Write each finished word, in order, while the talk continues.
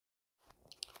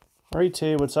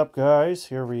Alrighty, what's up guys?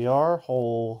 Here we are,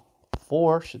 hole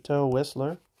 4, Chateau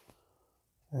Whistler.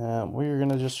 We're going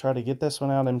to just try to get this one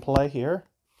out in play here.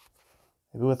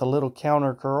 Maybe with a little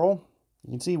counter curl.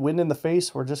 You can see wind in the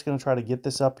face. We're just going to try to get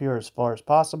this up here as far as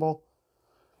possible.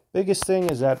 Biggest thing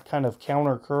is that kind of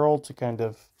counter curl to kind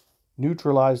of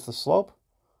neutralize the slope.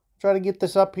 Try to get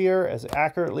this up here as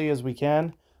accurately as we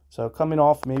can. So coming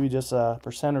off maybe just a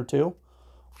percent or two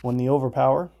when the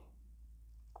overpower.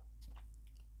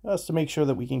 Just to make sure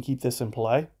that we can keep this in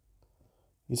play.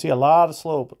 You see a lot of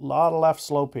slope, a lot of left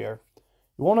slope here.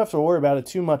 You won't have to worry about it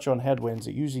too much on headwinds.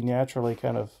 It usually naturally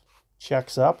kind of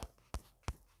checks up.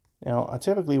 Now, I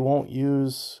typically won't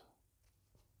use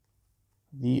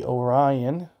the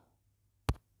Orion.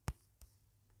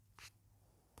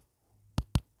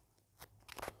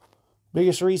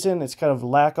 Biggest reason is kind of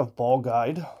lack of ball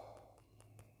guide.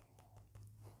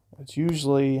 It's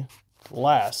usually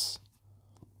less.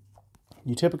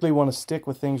 You typically want to stick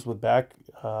with things with the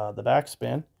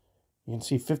backspin. You can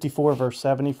see 54 versus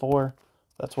 74.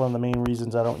 That's one of the main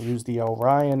reasons I don't use the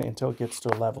Orion until it gets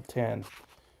to a level 10.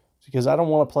 It's because I don't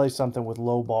want to play something with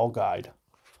low ball guide.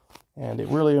 And it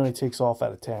really only takes off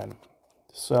at a 10.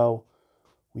 So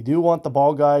we do want the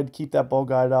ball guide, keep that ball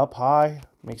guide up high.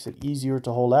 Makes it easier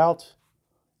to hold out.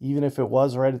 Even if it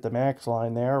was right at the max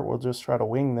line there, we'll just try to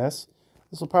wing this.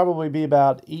 This will probably be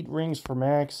about 8 rings for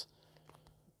max.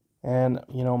 And,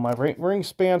 you know, my ring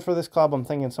span for this club, I'm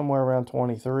thinking somewhere around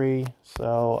 23.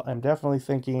 So I'm definitely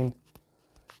thinking,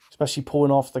 especially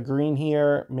pulling off the green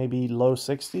here, maybe low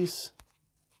 60s.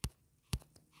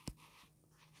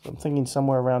 So I'm thinking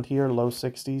somewhere around here, low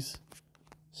 60s.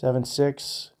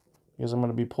 7.6, because I'm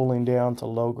going to be pulling down to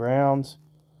low ground.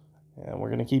 And we're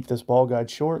going to keep this ball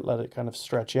guide short, let it kind of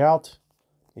stretch out.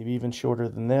 Maybe even shorter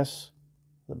than this.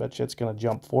 I bet you it's going to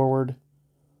jump forward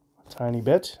a tiny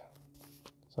bit.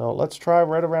 So let's try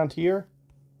right around here.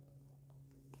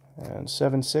 And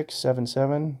 7.6,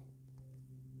 7.7.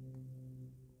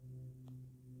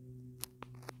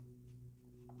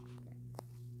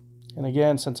 And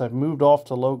again, since I've moved off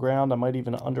to low ground, I might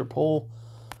even underpull.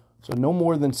 So no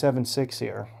more than 7.6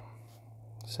 here.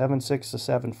 7.6 to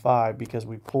 7.5 because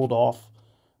we pulled off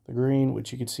the green,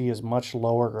 which you can see is much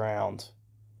lower ground.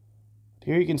 But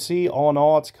here you can see, all in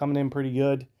all, it's coming in pretty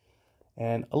good.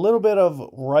 And a little bit of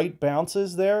right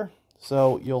bounces there.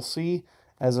 So you'll see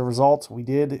as a result, we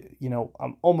did, you know,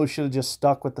 I almost should have just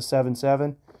stuck with the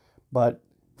 7.7. But,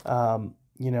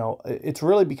 you know, it's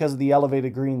really because of the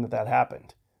elevated green that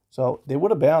happened. So they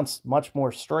would have bounced much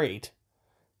more straight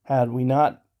had we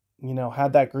not, you know,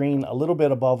 had that green a little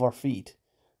bit above our feet.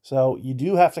 So you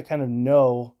do have to kind of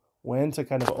know when to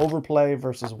kind of overplay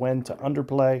versus when to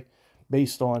underplay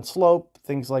based on slope,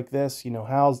 things like this. You know,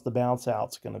 how's the bounce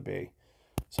out's going to be.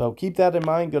 So keep that in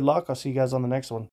mind. Good luck. I'll see you guys on the next one.